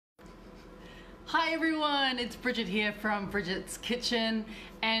Hi everyone, it's Bridget here from Bridget's Kitchen,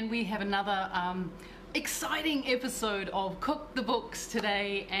 and we have another exciting episode of Cook the Books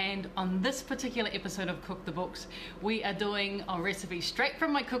today. And on this particular episode of Cook the Books, we are doing a recipe straight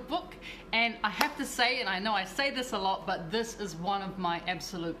from my cookbook. And I have to say, and I know I say this a lot, but this is one of my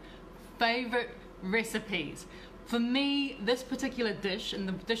absolute favorite recipes. For me, this particular dish, and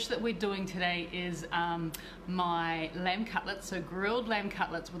the dish that we're doing today, is my lamb cutlets, so grilled lamb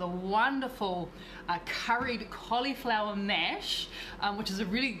cutlets with a wonderful curried cauliflower mash, which is a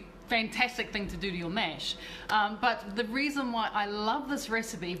really fantastic thing to do to your mash. But the reason why I love this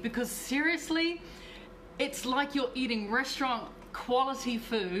recipe, because seriously, it's like you're eating restaurant quality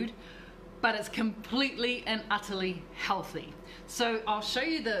food, but it's completely and utterly healthy. So I'll show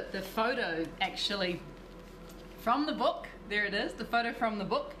you the photo actually from the book. There it is, the photo from the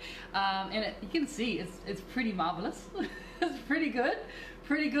book, and you can see it's pretty marvelous. It's pretty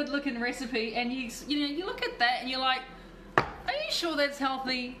good looking recipe, and you look at that and you're like, are you sure that's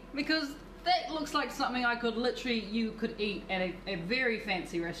healthy? Because that looks like something you could eat at a very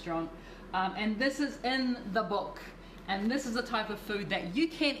fancy restaurant, and this is in the book, and this is the type of food that you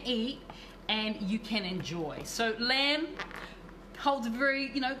can eat and you can enjoy. So lamb holds a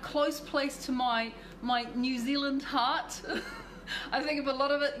very close place to my New Zealand heart. I think of a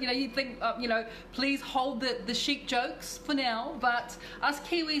lot of it, you think, please hold the sheep jokes for now, but us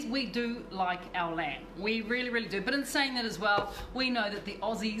Kiwis, we do like our lamb. We really, really do. But in saying that as well, we know that the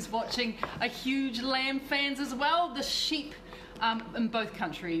Aussies watching are huge lamb fans as well. The sheep in both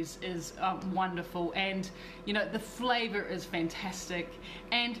countries is wonderful, and the flavor is fantastic.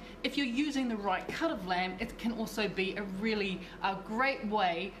 And if you're using the right cut of lamb, it can also be a really great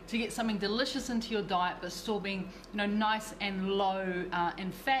way to get something delicious into your diet, but still being nice and low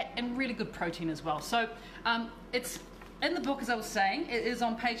in fat and really good protein as well. So it's in the book, as I was saying. It is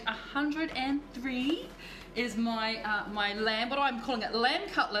on page 103. Is my lamb, what I'm calling it, lamb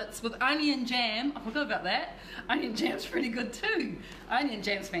cutlets with onion jam. I forgot about that. Onion jam's pretty good too. Onion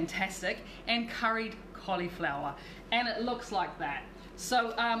jam's fantastic, and curried cauliflower, and it looks like that.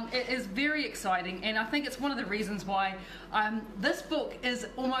 So it is very exciting, and I think it's one of the reasons why this book is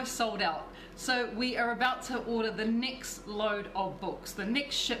almost sold out. So we are about to order the next load of books. The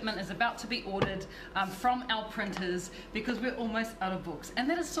next shipment is about to be ordered from our printers, because we're almost out of books. And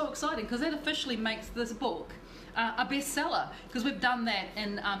that is so exciting, because that officially makes this book a bestseller, because we've done that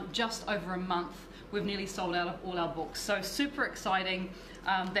in just over a month. We've nearly sold out of all our books. So super exciting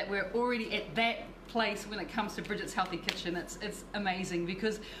that we're already at that place when it comes to Bridget's Healthy Kitchen. It's amazing,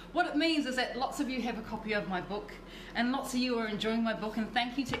 because what it means is that lots of you have a copy of my book, and lots of you are enjoying my book, and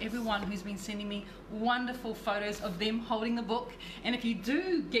thank you to everyone who's been sending me wonderful photos of them holding the book. And if you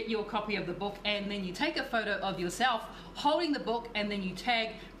do get your copy of the book and then you take a photo of yourself holding the book and then you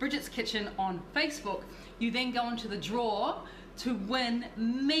tag Bridget's Kitchen on Facebook, you then go into the draw to win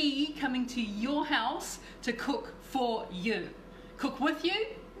me coming to your house to cook for you. Cook with you?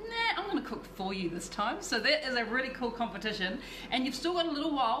 Nah, I'm going to cook for you this time. So that is a really cool competition, and you've still got a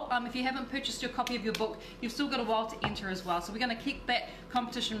little while. If you haven't purchased your copy of your book, you've still got a while to enter as well. So we're going to keep that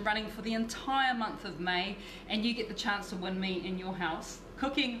competition running for the entire month of May, and you get the chance to win me in your house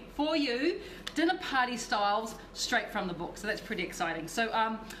cooking for you, dinner party styles, straight from the book. So that's pretty exciting. So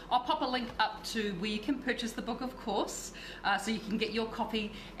I'll pop a link up to where you can purchase the book, of course, so you can get your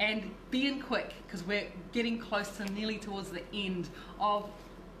copy, and be in quick, because we're getting close to nearly towards the end of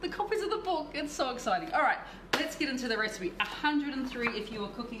the copies of the book. It's so exciting. All right, let's get into the recipe. 103 if you are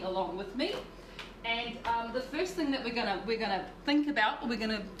cooking along with me. And the first thing that we're gonna think about, or we're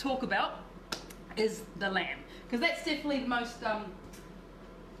gonna talk about, is the lamb, because that's definitely the most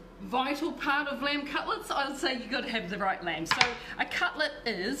vital part of lamb cutlets. I'd say you got to have the right lamb. So a cutlet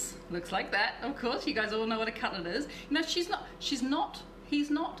looks like that. Of course, you guys all know what a cutlet is. He's not.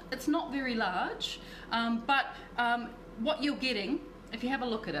 It's not very large, but what you're getting, if you have a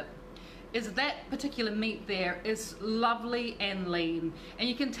look at it, is that particular meat there is lovely and lean, and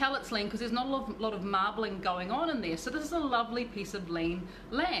you can tell it's lean because there's not a lot of marbling going on in there. So this is a lovely piece of lean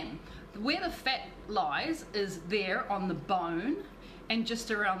lamb. Where the fat lies is there on the bone and just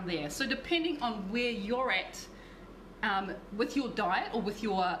around there. So depending on where you're at with your diet or with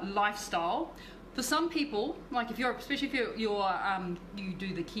your lifestyle, for some people, like especially if you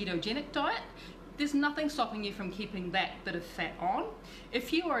do the ketogenic diet, there's nothing stopping you from keeping that bit of fat on.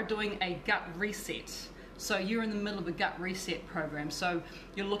 If you are doing a gut reset, So you're in the middle of a gut reset program. So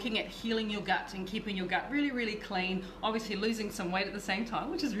you're looking at healing your gut and keeping your gut really, really clean, obviously losing some weight at the same time,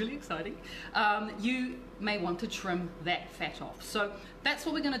 which is really exciting. You may want to trim that fat off. So that's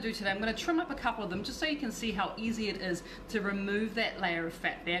what we're going to do today. I'm going to trim up a couple of them just so you can see how easy it is to remove that layer of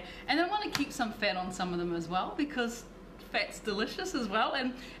fat there. And then I want to keep some fat on some of them as well, because fat's delicious as well.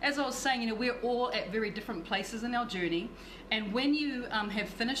 And as I was saying, you know, we're all at very different places in our journey. And when you have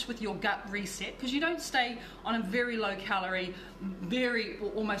finished with your gut reset, because you don't stay on a very low calorie, very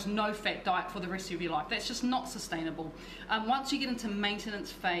or almost no fat diet for the rest of your life, that's just not sustainable. Once you get into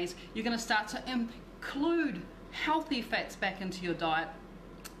maintenance phase, you're going to start to include healthy fats back into your diet.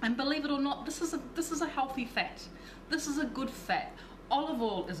 And believe it or not, this is a healthy fat. This is a good fat. Olive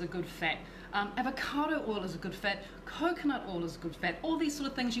oil is a good fat. Avocado oil is a good fat. Coconut oil is a good fat. All these sort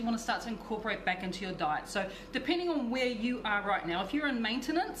of things you want to start to incorporate back into your diet. So depending on where you are right now, if you're in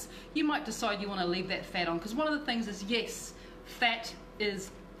maintenance, you might decide you want to leave that fat on, because one of the things is, yes, fat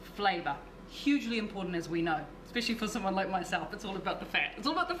is flavor. Hugely important, as we know, especially for someone like myself. It's all about the fat. It's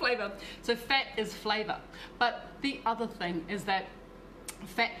all about the flavor. So fat is flavor. But the other thing is that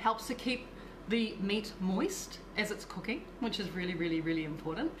fat helps to keep the meat moist as it's cooking, which is really, really, really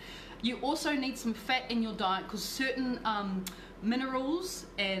important. You also need some fat in your diet because certain minerals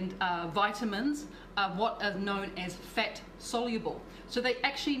and vitamins are what are known as fat soluble. So they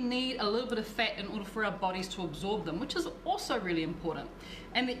actually need a little bit of fat in order for our bodies to absorb them, which is also really important.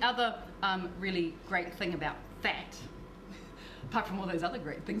 And the other really great thing about fat, apart from all those other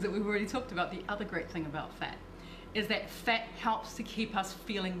great things that we've already talked about, the other great thing about fat is that fat helps to keep us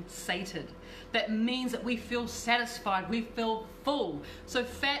feeling sated. That means that we feel satisfied, we feel full. So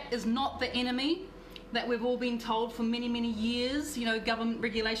fat is not the enemy that we've all been told for many, many years. You know, government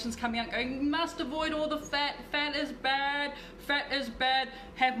regulations coming out going, you must avoid all the fat, fat is bad,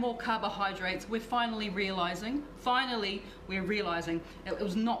 have more carbohydrates. We're finally realizing it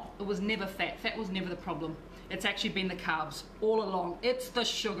was never fat. Fat was never the problem. It's actually been the carbs all along. It's the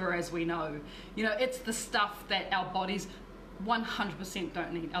sugar, as we know. You know, it's the stuff that our bodies 100%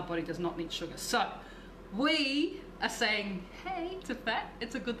 don't need. Our body does not need sugar. So we are saying, hey, to fat,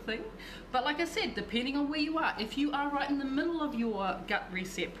 it's a good thing. But like I said, depending on where you are, if you are right in the middle of your gut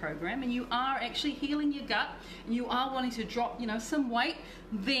reset program and you are actually healing your gut and you are wanting to drop, you know, some weight,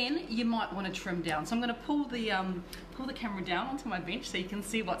 then you might want to trim down. So I'm going to pull the camera down onto my bench so you can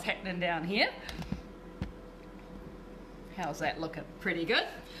see what's happening down here. How's that looking? Pretty good.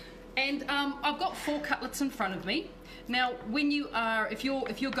 And I've got 4 cutlets in front of me. Now, when you are, if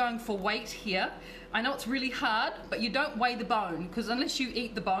you're going for weight here, I know it's really hard, but you don't weigh the bone, because unless you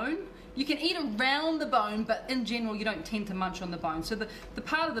eat the bone, you can eat around the bone, but in general, you don't tend to munch on the bone. So the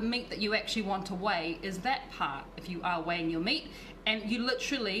part of the meat that you actually want to weigh is that part, if you are weighing your meat. And you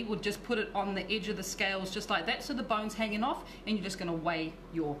literally would just put it on the edge of the scales just like that, so the bone's hanging off, and you're just going to weigh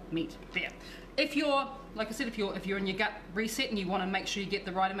your meat there. If you're, like I said, if you're in your gut reset and you want to make sure you get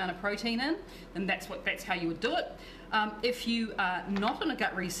the right amount of protein in, then that's how you would do it. If you are not on a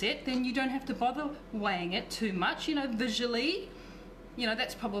gut reset, then you don't have to bother weighing it too much. You know, visually, you know,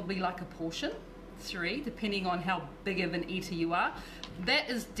 that's probably like a portion, 3, depending on how big of an eater you are. That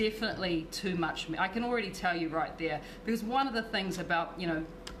is definitely too much for me. I can already tell you right there, because one of the things about, you know,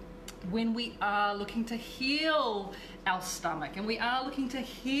 when we are looking to heal our stomach and we are looking to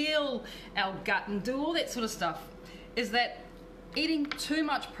heal our gut and do all that sort of stuff, is that eating too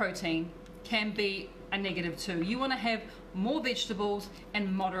much protein can be a negative too. You want to have more vegetables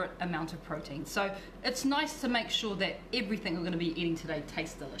and moderate amount of protein. So it's nice to make sure that everything we're going to be eating today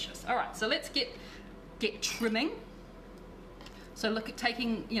tastes delicious. All right, so let's get trimming. So look at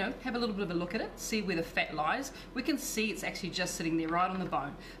taking, you know, have a little bit of a look at it, see where the fat lies. We can see it's actually just sitting there right on the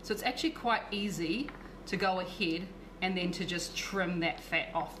bone. So it's actually quite easy to go ahead and then to just trim that fat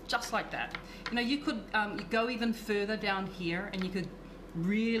off, just like that. You know, you could go even further down here and you could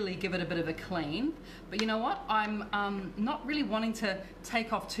really give it a bit of a clean. But you know what? I'm not really wanting to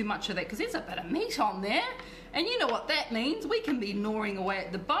take off too much of that, because there's a bit of meat on there. And you know what that means? We can be gnawing away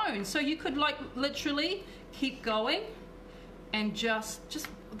at the bone. So you could like literally keep going. And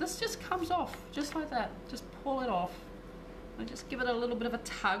this just comes off, just like that. Just pull it off. And just give it a little bit of a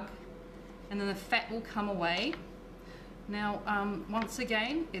tug, and then the fat will come away. Now, once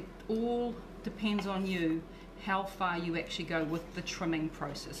again, it all depends on you, how far you actually go with the trimming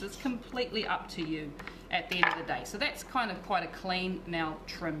process. It's completely up to you at the end of the day. So that's kind of quite a clean, now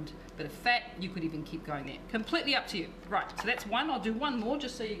trimmed bit of fat. You could even keep going there. Completely up to you. Right, so that's one. I'll do one more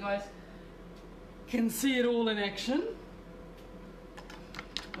just so you guys can see it all in action.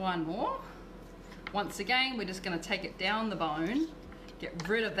 One more. Once again, we're just going to take it down the bone, get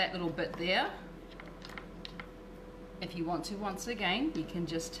rid of that little bit there, if you want to, once again, you can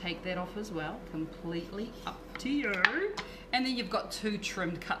just take that off as well, completely up to you. And then you've got 2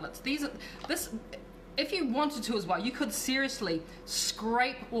 trimmed cutlets. If you wanted to as well, you could seriously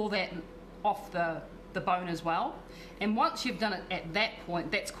scrape all that off the bone as well. And once you've done it at that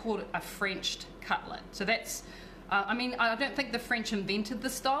point, that's called a Frenched cutlet. So that's, I mean, I don't think the French invented the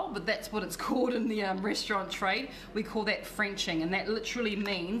style, but that's what it's called in the restaurant trade. We call that Frenching, and that literally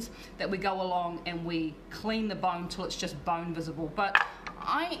means that we go along and we clean the bone till it's just bone visible. But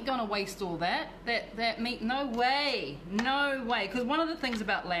I ain't gonna waste all that meat, no way, because one of the things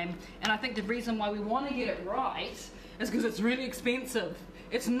about lamb, and I think the reason why we want to get it right is because it's really expensive.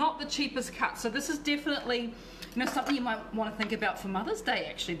 It's not the cheapest cut, so this is definitely, you know, something you might want to think about for Mother's Day,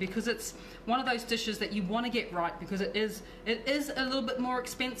 actually, because it's one of those dishes that you want to get right, because it is a little bit more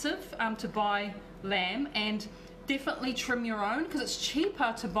expensive to buy lamb, and definitely trim your own, because it's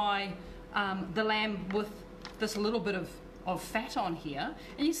cheaper to buy the lamb with this little bit of fat on here,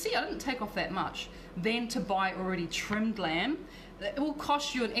 and you see I didn't take off that much, than to buy already trimmed lamb. It will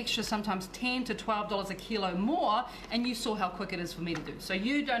cost you an extra sometimes $10 to $12 a kilo more, and you saw how quick it is for me to do. So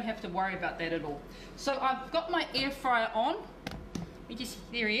you don't have to worry about that at all. So I've got my air fryer on.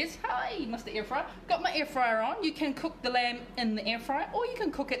 There he is. Hi, Mr. Air Fryer. Got my air fryer on. You can cook the lamb in the air fryer, or you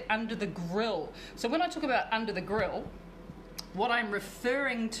can cook it under the grill. So when I talk about under the grill, what I'm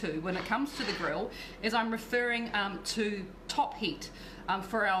referring to when it comes to the grill is I'm referring to top heat.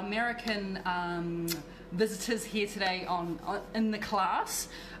 For our American visitors here today in the class,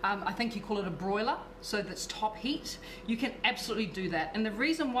 I think you call it a broiler, so that's top heat. You can absolutely do that. And the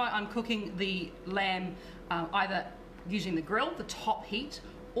reason why I'm cooking the lamb either using the grill, the top heat,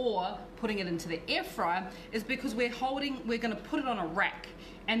 or putting it into the air fryer is because we're going to put it on a rack,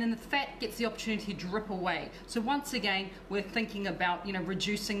 and then the fat gets the opportunity to drip away. So once again, we're thinking about, you know,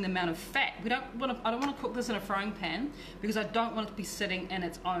 reducing the amount of fat. I don't want to cook this in a frying pan, because I don't want it to be sitting in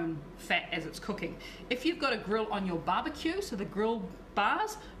its own fat as it's cooking. If you've got a grill on your barbecue, so the grill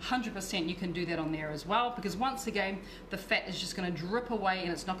bars, 100% you can do that on there as well, because once again the fat is just going to drip away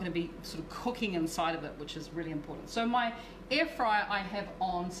and it's not going to be sort of cooking inside of it, which is really important. So my air fryer I have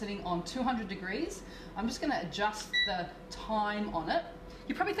sitting on 200 degrees. I'm just going to adjust the time on it.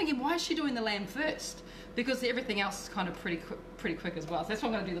 You're probably thinking, why is she doing the lamb first? Because everything else is kind of pretty quick as well. So that's why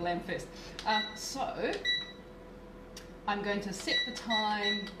I'm going to do the lamb first. So I'm going to set the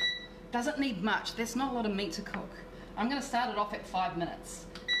time. Doesn't need much. There's not a lot of meat to cook. I'm going to start it off at 5 minutes,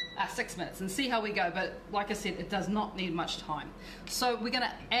 6 minutes, and see how we go. But like I said, it does not need much time. So we're going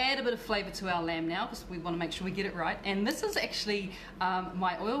to add a bit of flavour to our lamb now, because we want to make sure we get it right. And this is actually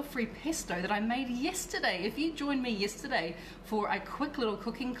my oil-free pesto that I made yesterday. If you joined me yesterday for a quick little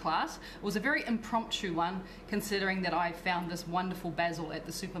cooking class, it was a very impromptu one, considering that I found this wonderful basil at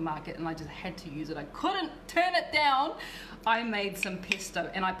the supermarket and I just had to use it. I couldn't turn it down. I made some pesto,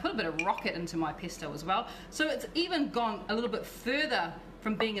 and I put a bit of rocket into my pesto as well. So it's even gone a little bit further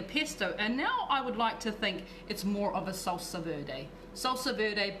from being a pesto, and now I would like to think it's more of a salsa verde. Salsa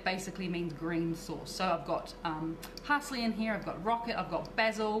verde basically means green sauce. So I've got parsley in here, I've got rocket, I've got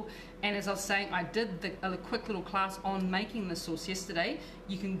basil, and as I was saying, I did a quick little class on making the sauce yesterday.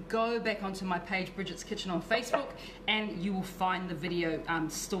 You can go back onto my page, Bridget's Kitchen on Facebook, and you will find the video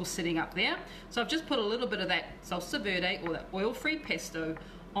still sitting up there. So I've just put a little bit of that salsa verde, or that oil-free pesto,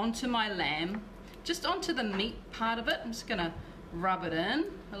 onto my lamb, just onto the meat part of it. I'm just gonna rub it in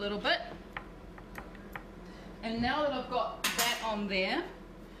a little bit. And now that I've got that on there,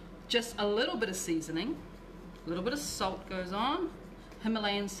 just a little bit of seasoning, a little bit of salt goes on,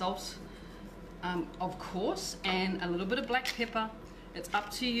 Himalayan salt, of course, and a little bit of black pepper. It's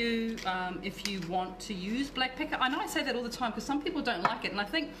up to you if you want to use black pepper. I know I say that all the time because some people don't like it, and I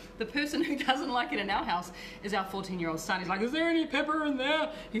think the person who doesn't like it in our house is our 14-year-old son. He's like, is there any pepper in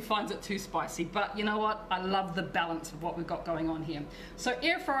there? He finds it too spicy, but you know what? I love the balance of what we've got going on here. So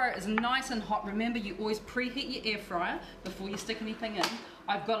air fryer is nice and hot. Remember, you always preheat your air fryer before you stick anything in.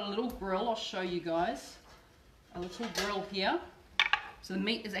 I've got a little grill. I'll show you guys. A little grill here. So the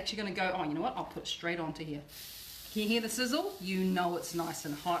meat is actually going to go, oh, you know what? I'll put it straight onto here. Can you hear the sizzle? You know it's nice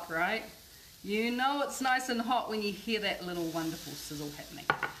and hot, right? You know it's nice and hot when you hear that little wonderful sizzle happening.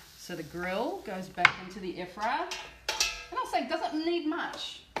 So the grill goes back into the air fryer. And I'll say, it doesn't need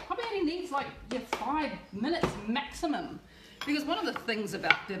much. Probably only needs like 5 minutes maximum. Because one of the things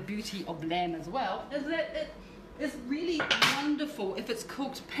about the beauty of lamb as well is that it is really wonderful if it's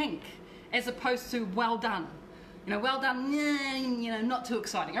cooked pink, as opposed to well done. You know, well done, you know, not too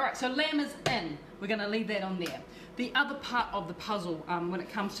exciting. All right, so lamb is in. We're going to leave that on there. The other part of the puzzle when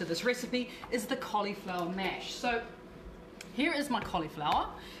it comes to this recipe is the cauliflower mash. So here is my cauliflower,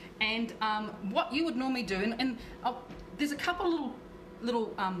 And what you would normally do, and there's a couple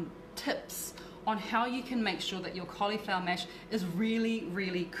little tips on how you can make sure that your cauliflower mash is really,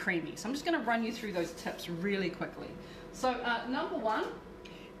 really creamy. So I'm just going to run you through those tips really quickly. So number one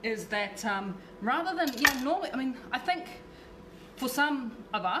is that rather than, normally, I mean, I think for some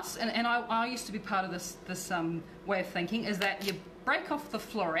of us, and I used to be part of this way of thinking, is that you break off the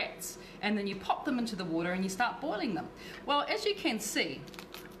florets and then you pop them into the water and you start boiling them. Well, as you can see,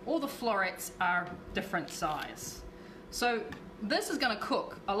 all the florets are different size. So this is going to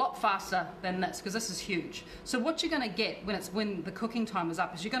cook a lot faster than this because this is huge. So what you're going to get when the cooking time is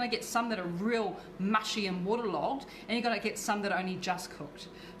up is you're going to get some that are real mushy and waterlogged, and you're going to get some that are only just cooked.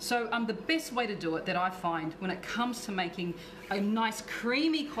 So the best way to do it that I find when it comes to making a nice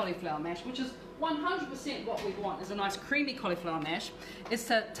creamy cauliflower mash, which is 100% what we want, is a nice creamy cauliflower mash, is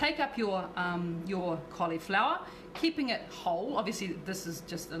to take up your cauliflower, keeping it whole. Obviously this is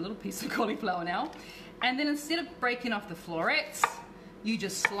just a little piece of cauliflower now. And then instead of breaking off the florets, you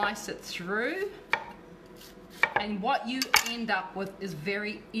just slice it through. And what you end up with is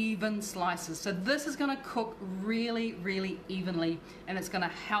very even slices. So this is going to cook really, really evenly. And it's going to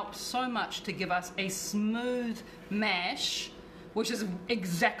help so much to give us a smooth mash, which is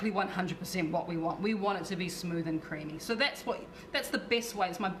exactly 100% what we want. We want it to be smooth and creamy. So that's the best way.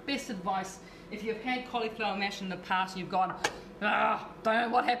 It's my best advice. If you've had cauliflower mash in the past and you've gone, don't know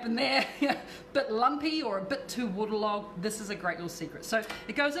what happened there, bit lumpy or a bit too waterlogged, this is a great little secret. So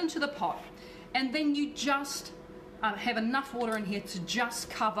it goes into the pot, and then you just have enough water in here to just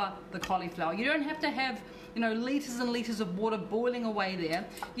cover the cauliflower. You don't have to have liters and liters of water boiling away there.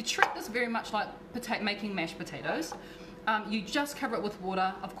 You treat this very much like making mashed potatoes. You just cover it with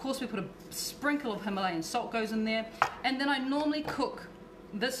water. Of course we put a sprinkle of Himalayan salt goes in there, and then I normally cook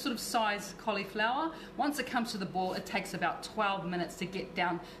this sort of size cauliflower. Once it comes to the boil, it takes about 12 minutes to get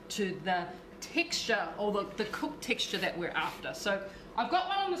down to the texture, or the cooked texture that we're after. So I've got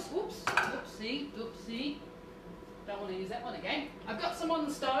one on the, oopsie, don't want to use that one again. I've got some on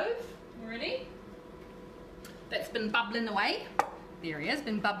the stove already. That's been bubbling away. There he is,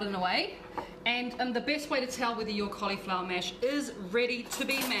 been bubbling away. And the best way to tell whether your cauliflower mash is ready to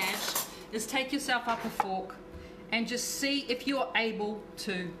be mashed is take yourself up a fork and just see if you're able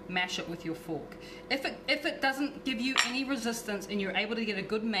to mash it with your fork. If it doesn't give you any resistance and you're able to get a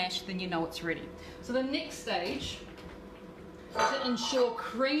good mash, then you know it's ready. So the next stage, to ensure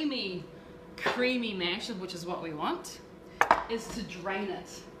creamy mash, which is what we want, is to drain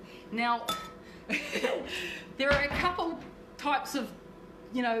it. Now, there are a couple types of,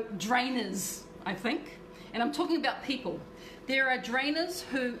 drainers, I think, and I'm talking about people. There are drainers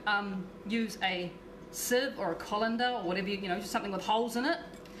who use a sieve or a colander or whatever, something with holes in it,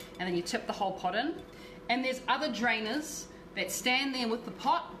 and then you tip the whole pot in. And there's other drainers that stand there with the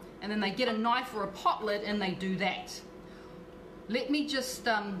pot, and then they get a knife or a pot lid and they do that. Let me just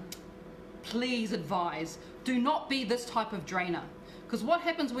please advise, do not be this type of drainer, because what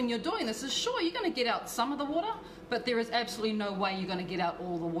happens when you're doing this is, sure, you're going to get out some of the water, but there is absolutely no way you're going to get out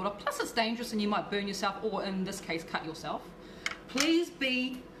all the water. Plus it's dangerous and you might burn yourself, or in this case cut yourself. Please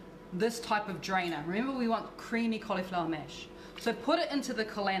be this type of drainer. Remember, we want creamy cauliflower mash. So put it into the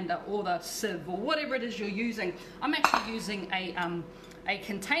colander or the sieve or whatever it is you're using. I'm actually using a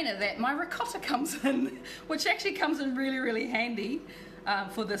container that my ricotta comes in, which actually comes in really, really handy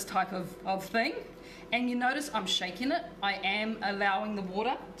for this type of thing. And you notice I'm shaking it. I am allowing the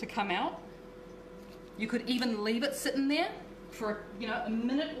water to come out. You could even leave it sitting there for a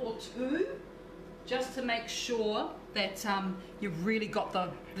minute or two, just to make sure that you've really got the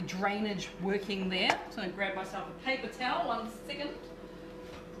drainage working there. So I'm going to grab myself a paper towel, 1 second.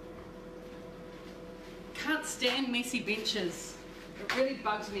 Can't stand messy benches. It really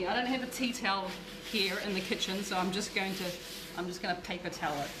bugs me. I don't have a tea towel here in the kitchen, so I'm just going to paper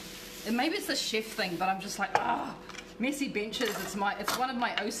towel it. And maybe it's a chef thing, but I'm just like, messy benches, it's one of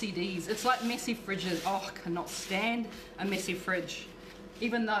my OCDs. It's like messy fridges. Oh, I cannot stand a messy fridge.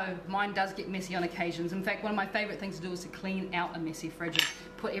 Even though mine does get messy on occasions. In fact, one of my favorite things to do is to clean out a messy fridge and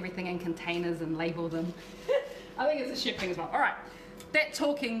put everything in containers and label them. I think it's a chef thing as well. All right, that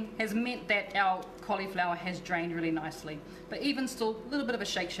talking has meant that our cauliflower has drained really nicely. But even still, a little bit of a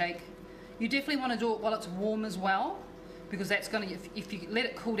shake. You definitely want to do it while it's warm as well, because that's going to, if you let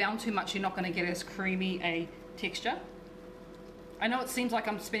it cool down too much, you're not going to get as creamy a texture. I know it seems like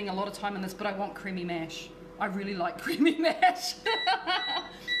I'm spending a lot of time on this, but I want creamy mash. I really like creamy mash.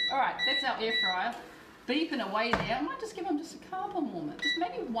 Alright, that's our air fryer. Beeping away there. I might just give them just a couple more minutes. Just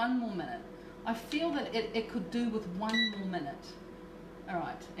maybe 1 more minute. I feel that it could do with 1 more minute.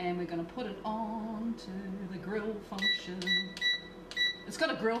 Alright, and we're going to put it on to the grill function. It's got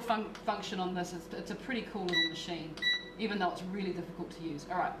a grill function on this. It's a pretty cool little machine, even though it's really difficult to use.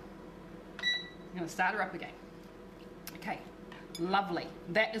 All right, I'm going to start her up again. Okay, lovely.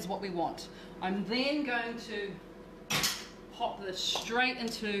 That is what we want. I'm then going to pop this straight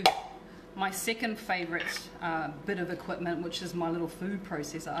into my second favorite bit of equipment, which is my little food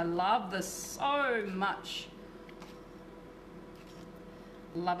processor. I love this so much.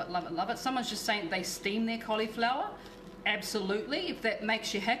 Love it, love it, love it. Someone's just saying they steam their cauliflower. Absolutely. If that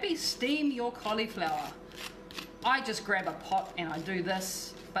makes you happy, steam your cauliflower. I just grab a pot and I do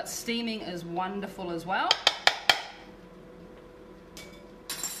this, but steaming is wonderful as well.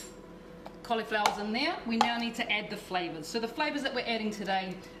 Cauliflower's in there. We now need to add the flavors. So the flavors that we're adding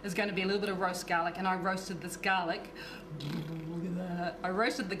today is going to be a little bit of roast garlic, and I roasted this garlic. Look at that. I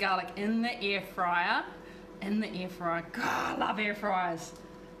roasted the garlic in the air fryer. God, I love air fryers.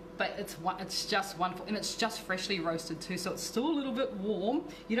 But it's just wonderful, and it's just freshly roasted too, so it's still a little bit warm.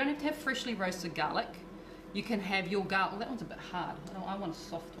 You don't have to have freshly roasted garlic. You can have your garlic. Well, that one's a bit hard. I want a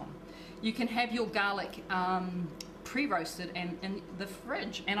soft one. You can have your garlic pre-roasted and in the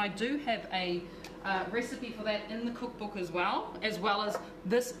fridge, and I do have a recipe for that in the cookbook as well as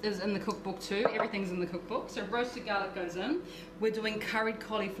this is in the cookbook too. Everything's in the cookbook. So roasted garlic goes in. We're doing curried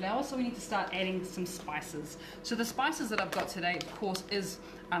cauliflower, so we need to start adding some spices. So the spices that I've got today, of course, is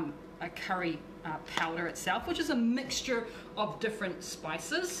a curry powder itself, which is a mixture of different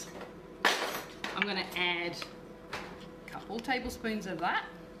spices. I'm going to add a couple tablespoons of that.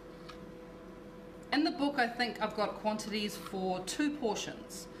 In the book, I think I've got quantities for 2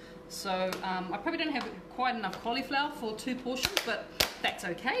 portions. So I probably don't have quite enough cauliflower for 2 portions, but that's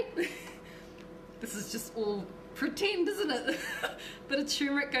okay. This is just all pretend, isn't it? Bit of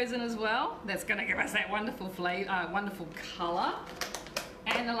turmeric goes in as well. That's going to give us that wonderful flavor, wonderful colour.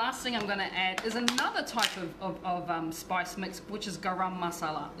 And the last thing I'm going to add is another type of spice mix, which is garam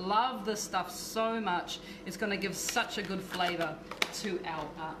masala. Love this stuff so much. It's going to give such a good flavour to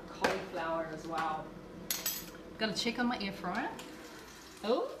our cauliflower as well. Going to check on my air fryer.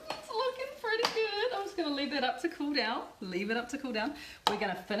 Oh, it's looking pretty good. I'm just going to leave that up to cool down. Leave it up to cool down. We're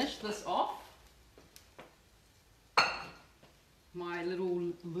going to finish this off. My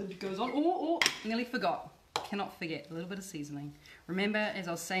little lid goes on. Oh, nearly forgot. Cannot forget a little bit of seasoning. Remember, as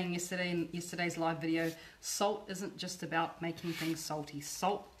I was saying yesterday in yesterday's live video, salt isn't just about making things salty.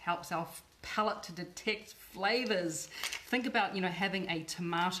 Salt helps our palate to detect flavors. Think about, having a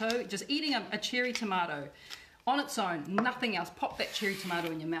tomato, just eating a cherry tomato on its own, nothing else. Pop that cherry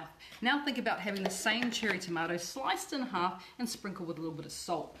tomato in your mouth. Now think about having the same cherry tomato sliced in half and sprinkled with a little bit of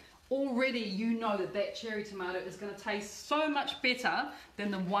salt. Already you know that cherry tomato is going to taste so much better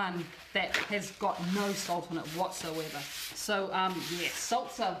than the one that has got no salt on it whatsoever. So yeah,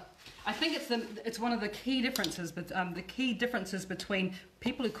 salt's I think it's one of the key differences, but the key differences between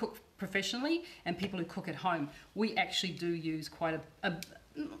people who cook professionally and people who cook at home. We actually do use quite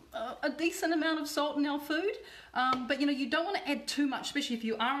a decent amount of salt in our food, but you don't want to add too much, especially if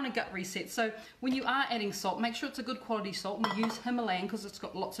you are on a gut reset. So when you are adding salt, make sure it's a good quality salt. We use Himalayan because it's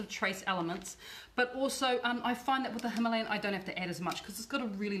got lots of trace elements, but also I find that with the Himalayan I don't have to add as much because it's got a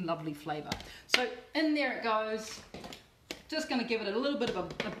really lovely flavor. So in there it goes. Just going to give it a little bit of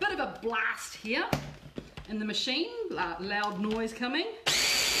a blast here in the machine. Loud noise coming.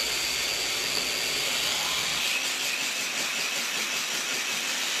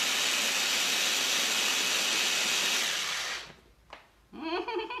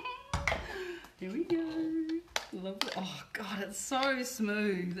 Here we go. Lovely. Oh God, it's so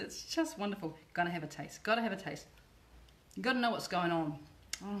smooth. It's just wonderful. Gotta have a taste. Gotta have a taste. You gotta know what's going on.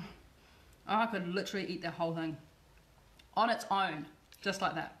 Oh, I could literally eat the whole thing on its own, just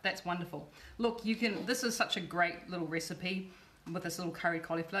like that. That's wonderful. Look, this is such a great little recipe with this little curried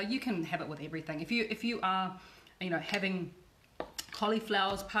cauliflower. You can have it with everything. If you are, having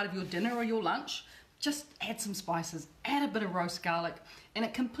cauliflower as part of your dinner or your lunch, just add some spices, add a bit of roast garlic, and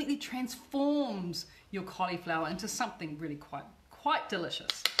it completely transforms your cauliflower into something really quite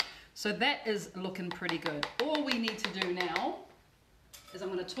delicious. So that is looking pretty good. All we need to do now is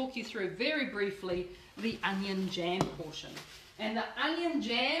I'm going to talk you through very briefly the onion jam portion. And the onion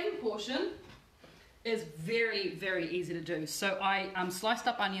jam portion is very, very easy to do. So I sliced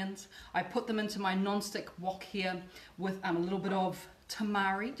up onions, I put them into my non-stick wok here with a little bit of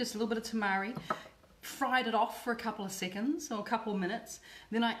tamari, just a little bit of tamari, fried it off for a couple of seconds or a couple of minutes.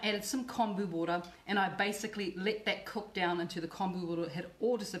 Then I added some kombu water and I basically let that cook down until the kombu water had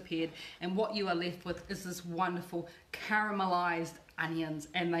all disappeared, and what you are left with is this wonderful caramelized onions,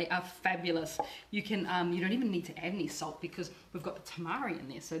 and they are fabulous. You can you don't even need to add any salt because we've got the tamari in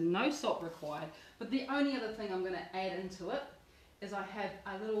there, so no salt required. But the only other thing I'm going to add into it is I have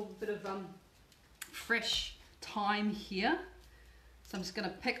a little bit of fresh thyme here. So I'm just going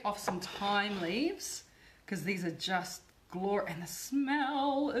to pick off some thyme leaves because these are just glorious, and the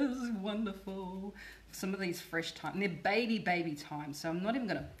smell is wonderful. Some of these fresh thyme, and they're baby thyme, so I'm not even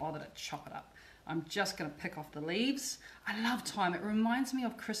going to bother to chop it up. I'm just going to pick off the leaves. I love thyme. It reminds me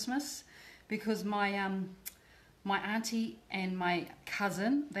of Christmas because my my auntie and my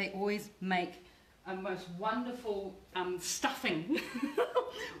cousin, they always make a most wonderful stuffing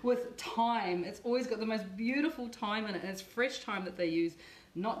with thyme. It's always got the most beautiful thyme in it, and it's fresh thyme that they use,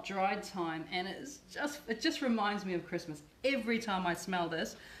 not dried thyme, and it just reminds me of Christmas. Every time I smell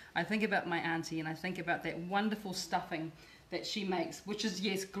this, I think about my auntie, and I think about that wonderful stuffing that she makes, which is,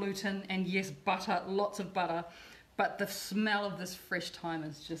 yes, gluten, and yes, butter, lots of butter, but the smell of this fresh thyme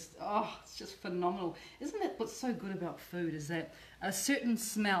is just, oh, it's just phenomenal. Isn't that what's so good about food, is that a certain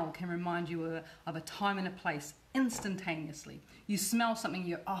smell can remind you of a time and a place instantaneously. You smell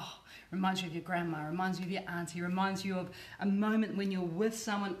something, reminds you of your grandma, reminds you of your auntie, reminds you of a moment when you're with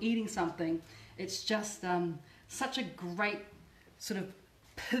someone eating something. It's just such a great sort of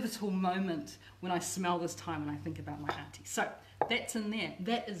pivotal moment when I smell this thyme and I think about my auntie. So that's in there.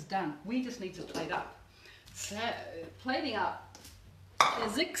 That is done. We just need to plate up. So plating up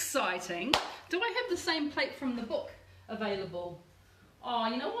is exciting. Do I have the same plate from the book available? Oh,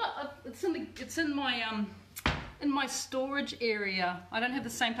 you know what? It's in my storage area. I don't have the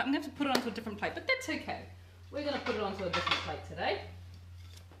same plate. I'm going to have to put it onto a different plate, but that's okay. We're going to put it onto a different plate today.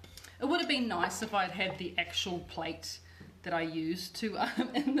 It would have been nice if I'd had the actual plate that I used to,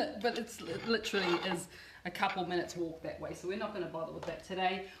 but it literally is a couple minutes walk that way, so we're not going to bother with that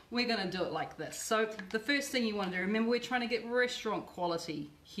today. We're going to do it like this. So the first thing you want to do, remember, we're trying to get restaurant quality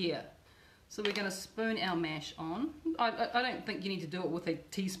here. So we're going to spoon our mash on. I don't think you need to do it with a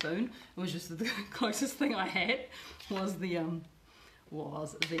teaspoon. It was just the closest thing I had was the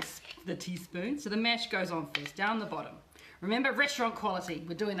teaspoon. So the mash goes on first, down the bottom. Remember, restaurant quality.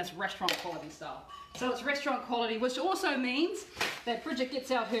 We're doing this restaurant quality style. So it's restaurant quality, which also means that Bridget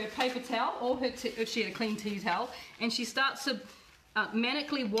gets out her paper towel, or if she had a clean tea towel, and she starts to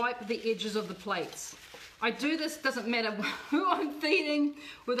manically wipe the edges of the plates. I do this, doesn't matter who I'm feeding,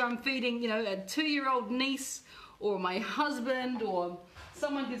 whether I'm feeding, a 2-year-old niece, or my husband, or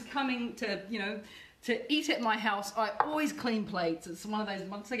someone who's coming to, to eat at my house. I always clean plates. It's one of those,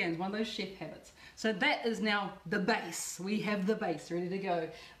 once again, it's one of those chef habits. So that is now the base. We have the base ready to go.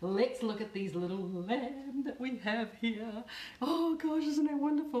 Let's look at these little lamb that we have here. Oh gosh, isn't that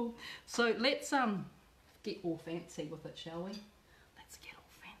wonderful? So let's get all fancy with it, shall we? Let's get all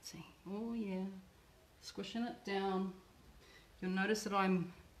fancy. Oh yeah. Squishing it down. You'll notice that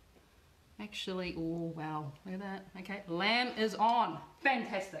I'm actually, oh wow, look at that. Okay, lamb is on.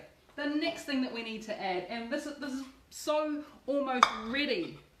 Fantastic. The next thing that we need to add, and this is so almost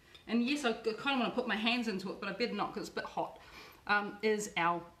ready. And yes, I kind of want to put my hands into it, but I better not because it's a bit hot, is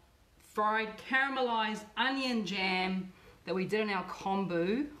our fried caramelized onion jam that we did in our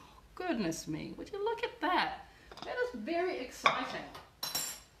kombu. Goodness me, would you look at that? That is very exciting.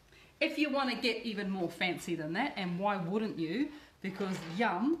 If you want to get even more fancy than that, and why wouldn't you? Because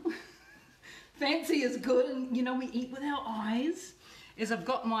yum, fancy is good, and we eat with our eyes, is I've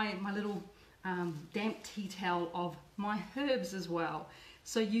got my little damp tea towel of my herbs as well.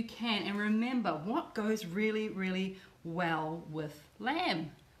 So you can, and remember what goes really, really well with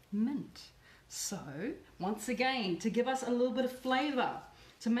lamb? Mint. So once again, to give us a little bit of flavor,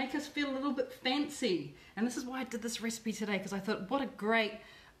 to make us feel a little bit fancy. And this is why I did this recipe today, because I thought what a great,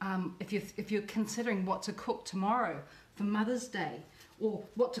 if you're considering what to cook tomorrow for Mother's Day, or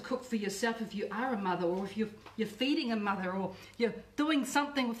what to cook for yourself if you are a mother, or if you're feeding a mother, or you're doing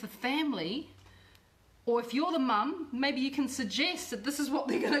something with the family. Or if you're the mum, maybe you can suggest that this is what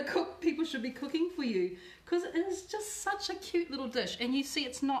they're going to cook, people should be cooking for you. Because it is just such a cute little dish. And you see,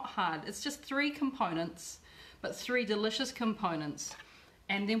 it's not hard. It's just 3 components, but 3 delicious components.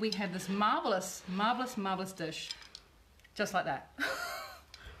 And then we have this marvelous, marvelous, marvelous dish. Just like that.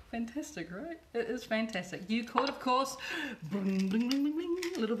 Fantastic, right? It is fantastic. You could, of course, bling, bling, bling, bling,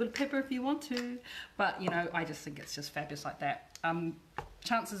 bling, a little bit of pepper if you want to. But, I just think it's just fabulous like that.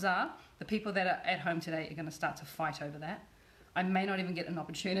 Chances are, the people that are at home today are going to start to fight over that. I may not even get an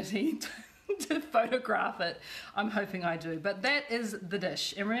opportunity to photograph it. I'm hoping I do. But that is the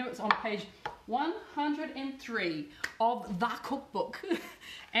dish. And remember, it's on page 103 of the cookbook.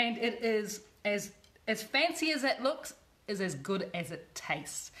 And it is as fancy as it looks, is as good as it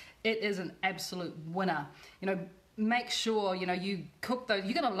tastes. It is an absolute winner. make sure, you know, you cook those.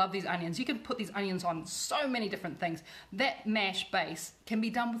 You're gonna love these onions. You can put these onions on so many different things. That mash base can be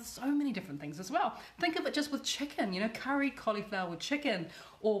done with so many different things as well. Think of it just with chicken, you know, curry cauliflower with chicken,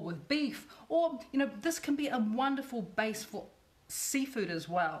 or with beef, or, you know, this can be a wonderful base for seafood as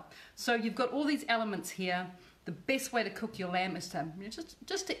well. So you've got all these elements here. The best way to cook your lamb is to, you know,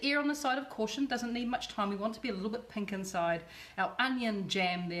 just to err on the side of caution. Doesn't need much time. We want to be a little bit pink inside. Our onion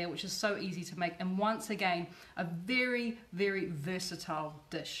jam there, which is so easy to make, and once again, a very, very versatile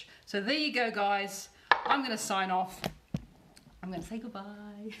dish. So there you go, guys. I'm going to sign off. I'm going to say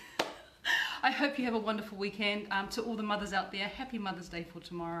goodbye. I hope you have a wonderful weekend. To all the mothers out there, happy Mother's Day for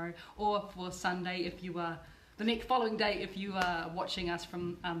tomorrow, or for Sunday if you are the next following day if you are watching us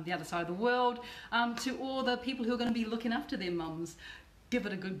from the other side of the world. To all the people who are going to be looking after their mums, give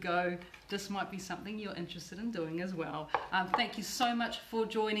it a good go. This might be something you're interested in doing as well. Thank you so much for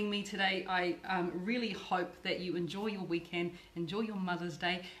joining me today. I really hope that you enjoy your weekend, enjoy your Mother's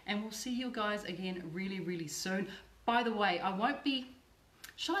Day, and we'll see you guys again really, really soon. By the way, I won't be...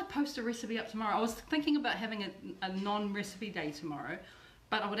 Shall I post a recipe up tomorrow? I was thinking about having a non-recipe day tomorrow,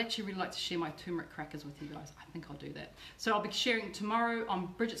 but I would actually really like to share my turmeric crackers with you guys. I think I'll do that. So I'll be sharing tomorrow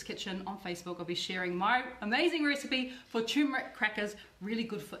on Bridget's Kitchen on Facebook. I'll be sharing my amazing recipe for turmeric crackers, really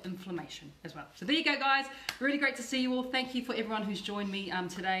good for inflammation as well. So there you go, guys. Really great to see you all. Thank you for everyone who's joined me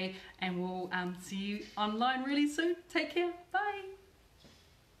today, and we'll see you online really soon. Take care. Bye.